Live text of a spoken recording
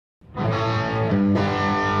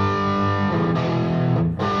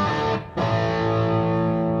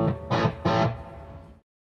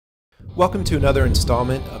Welcome to another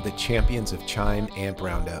installment of the Champions of Chime Amp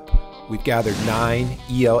Roundup. We've gathered 9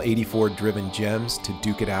 EL84 driven gems to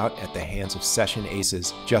duke it out at the hands of session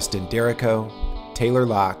aces Justin Derrico, Taylor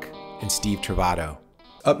Locke, and Steve Travato.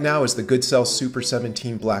 Up now is the Goodsell Super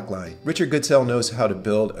 17 Blackline. Richard Goodsell knows how to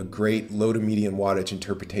build a great low to medium wattage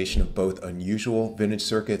interpretation of both unusual vintage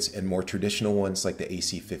circuits and more traditional ones like the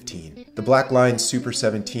AC15. The Blackline Super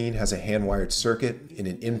 17 has a hand-wired circuit in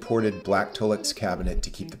an imported black Tulix cabinet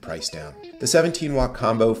to keep the price down. The 17-watt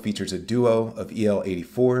combo features a duo of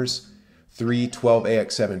EL84s, 3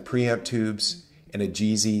 12AX7 preamp tubes, and a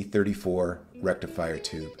GZ34 rectifier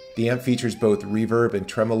tube. The amp features both reverb and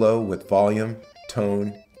tremolo with volume,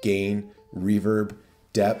 tone, gain, reverb,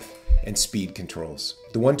 depth, and speed controls.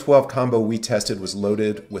 The 112 combo we tested was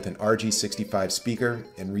loaded with an RG65 speaker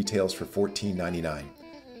and retails for $14.99.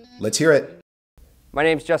 Let's hear it. My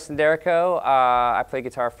name's Justin Derrico. I play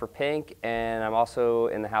guitar for Pink, and I'm also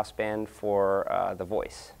in the house band for The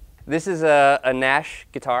Voice. This is a Nash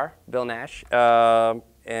guitar, Bill Nash,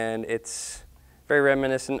 and it's very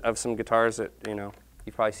reminiscent of some guitars that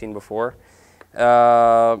you've probably seen before.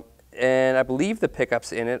 And I believe the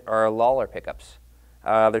pickups in it are Lawler pickups.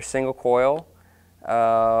 They're single coil,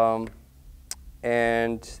 and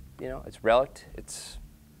it's relic. It's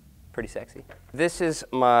pretty sexy. This is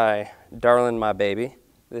my darling, my baby.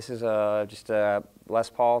 This is just a Les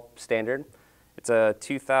Paul standard. It's a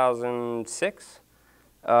 2006,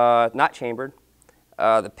 not chambered.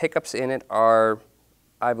 The pickups in it are,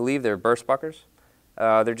 I believe they're Burstbuckers.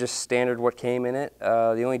 They're just standard what came in it.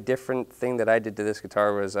 The only different thing that I did to this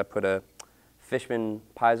guitar was I put a Fishman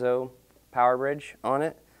Piezo power bridge on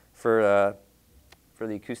it for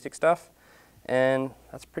the acoustic stuff, and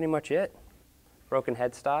that's pretty much it. Broken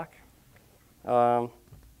headstock.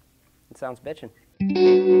 It sounds bitchin'.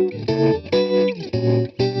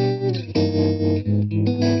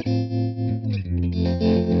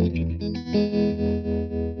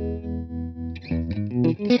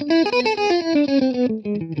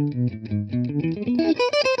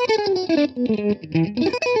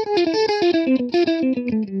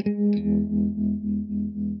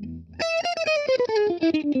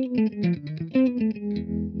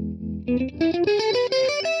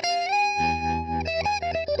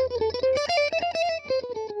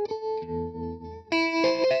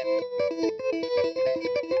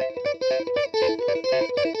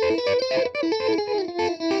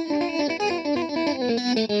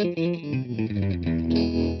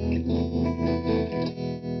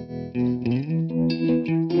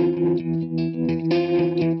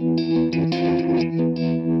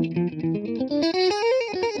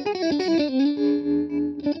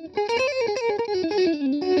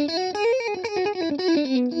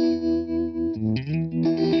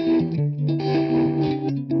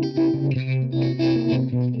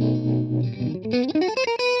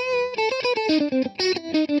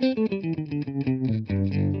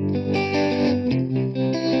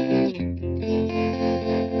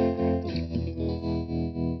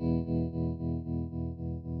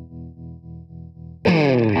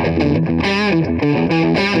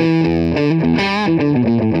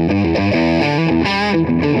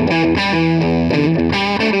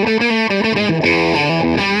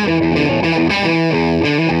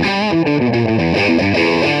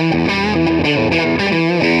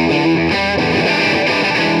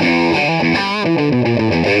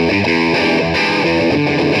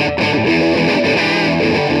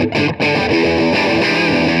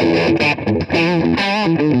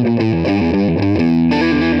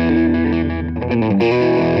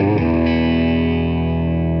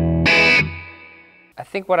 I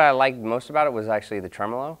think what I liked most about it was actually the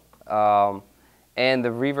tremolo, and the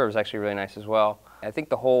reverb is actually really nice as well. I think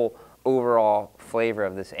the whole overall flavor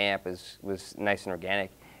of this amp was nice and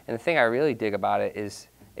organic. And the thing I really dig about it is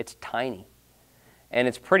it's tiny, and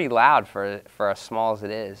it's pretty loud for as small as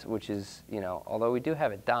it is, which is, although we do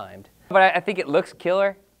have it dimed. But I think it looks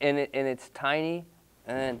killer, and it's tiny,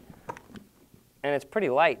 and it's pretty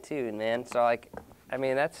light too, man. So I'd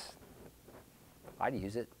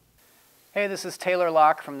use it. Hey, this is Taylor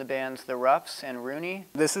Locke from the bands The Roughs and Rooney.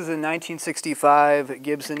 This is a 1965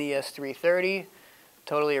 Gibson ES330,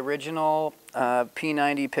 totally original,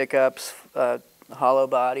 P90 pickups, hollow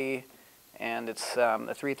body, and it's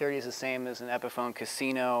the 330 is the same as an Epiphone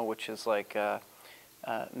Casino, which is like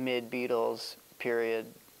mid-Beatles period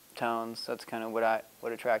tones. That's kind of what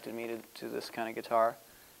attracted me to this kind of guitar,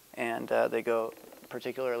 and they go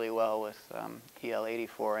particularly well with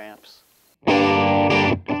EL84 amps.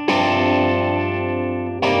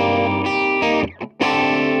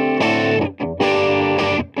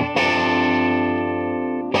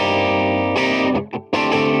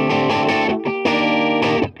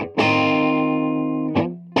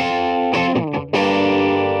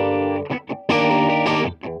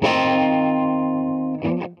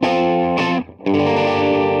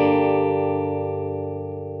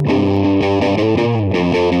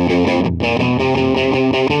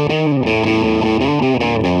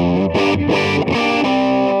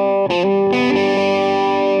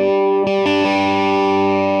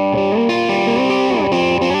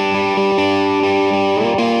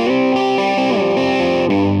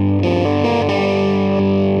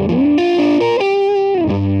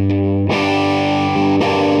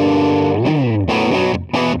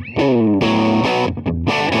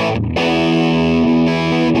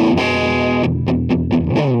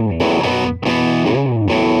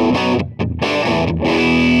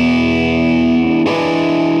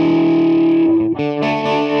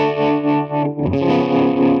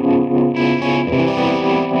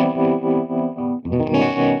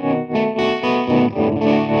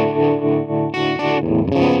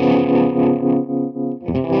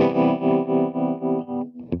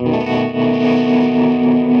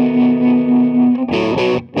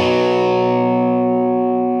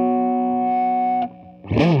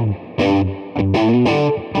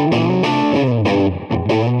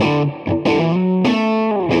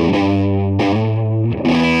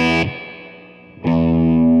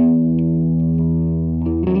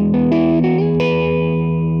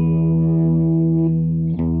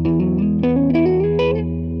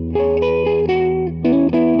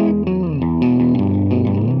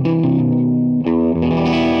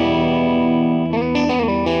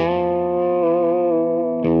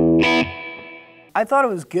 I thought it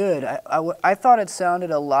was good. I thought it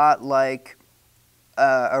sounded a lot like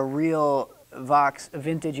a real Vox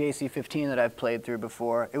vintage AC-15 that I've played through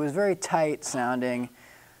before. It was very tight sounding.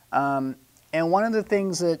 And one of the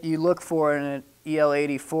things that you look for in an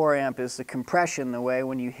EL84 amp is the compression, the way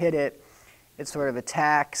when you hit it, it sort of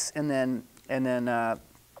attacks and then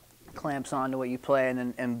clamps onto what you play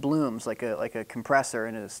and blooms like a compressor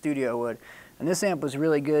in a studio would. And this amp was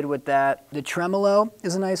really good with that. The tremolo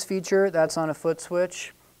is a nice feature. That's on a foot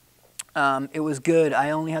switch. It was good.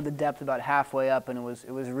 I only had the depth about halfway up, and it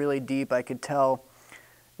was really deep. I could tell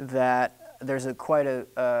that there's quite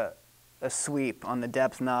a sweep on the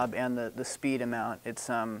depth knob and the speed amount. It's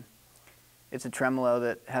a tremolo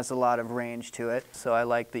that has a lot of range to it. So I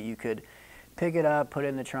like that you could pick it up, put it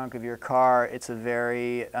in the trunk of your car. It's a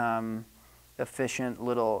very efficient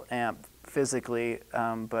little amp physically,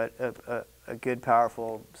 but a good,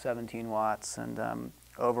 powerful 17 watts. And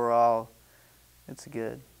overall, it's a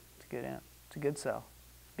good amp. It's a good sell.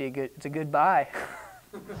 It's a good buy.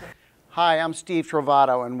 Hi, I'm Steve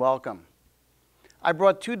Trovato, and welcome. I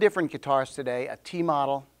brought two different guitars today, a T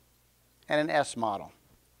model and an S model,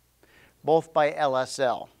 both by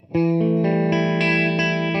LSL.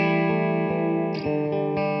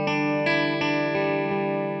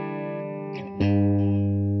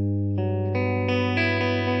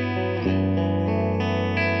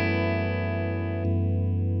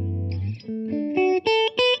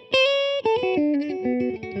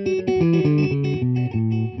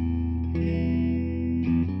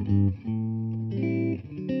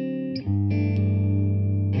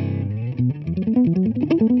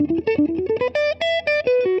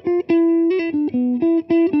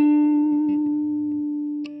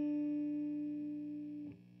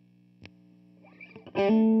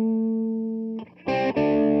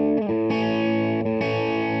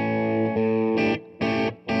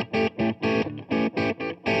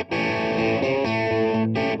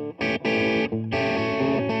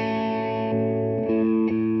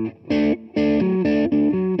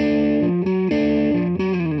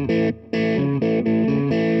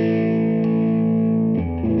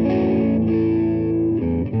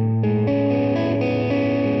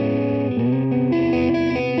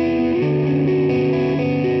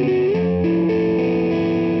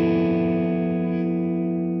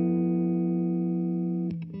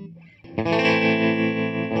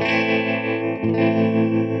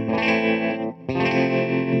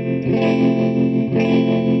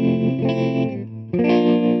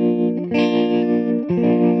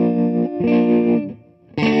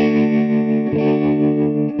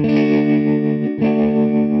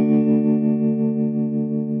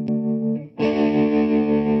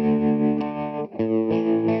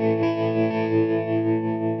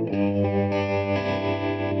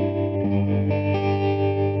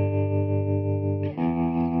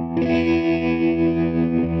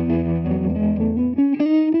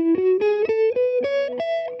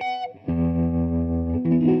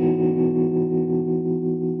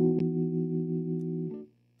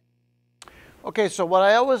 Okay, so what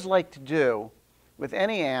I always like to do with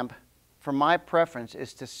any amp, for my preference,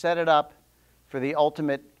 is to set it up for the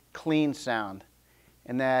ultimate clean sound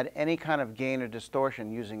and add any kind of gain or distortion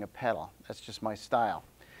using a pedal. That's just my style.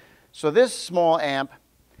 So this small amp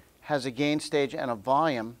has a gain stage and a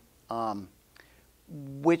volume,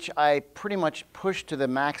 which I pretty much push to the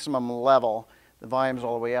maximum level. The volume's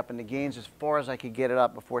all the way up, and the gain's as far as I could get it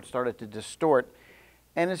up before it started to distort.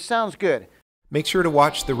 And it sounds good. Make sure to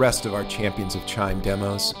watch the rest of our Champions of Chime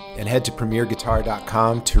demos and head to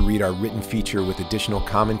premierguitar.com to read our written feature with additional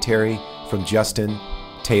commentary from Justin,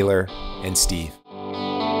 Taylor, and Steve.